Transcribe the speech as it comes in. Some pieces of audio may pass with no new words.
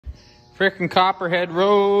Frickin' Copperhead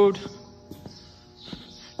Road.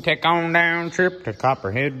 Take on down trip to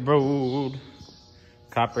Copperhead Road.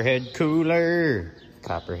 Copperhead Cooler.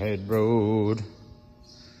 Copperhead Road.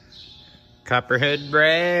 Copperhead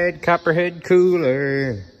Bread. Copperhead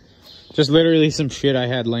Cooler. Just literally some shit I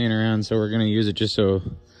had laying around, so we're gonna use it just so,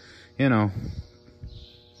 you know.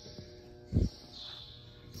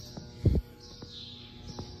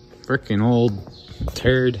 Frickin' old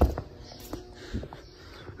turd.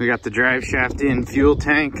 We got the drive shaft in, fuel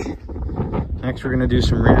tank. Next we're gonna do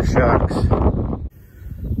some rear shocks.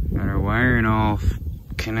 Got our wiring all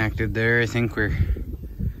connected there. I think we're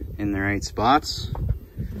in the right spots.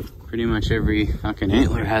 Pretty much every fucking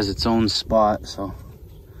antler has its own spot, so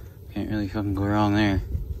can't really fucking go wrong there.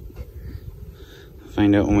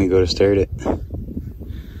 Find out when we go to start it.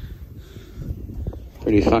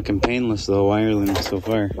 Pretty fucking painless though, wiring so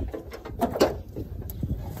far.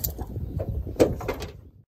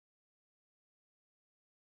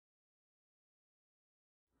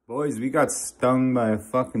 Boys, we got stung by a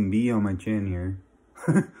fucking bee on my chin here.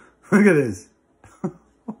 Look at this.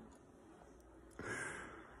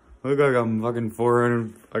 Look like I'm fucking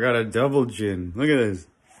 400. I got a double chin. Look at this.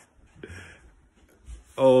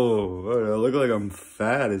 Oh, I look like I'm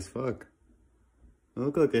fat as fuck. I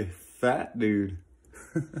look like a fat dude.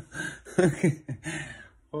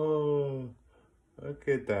 Oh, look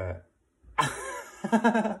at that.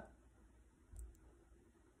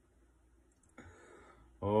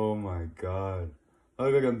 Oh my god. I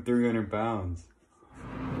look like I'm 300 pounds.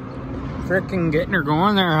 Frickin' getting her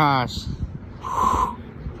going there, Haas.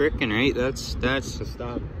 Frickin' right, that's the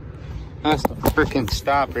stop. That's the frickin'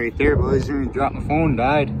 stop right there, boys. Dropped my phone,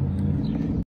 died.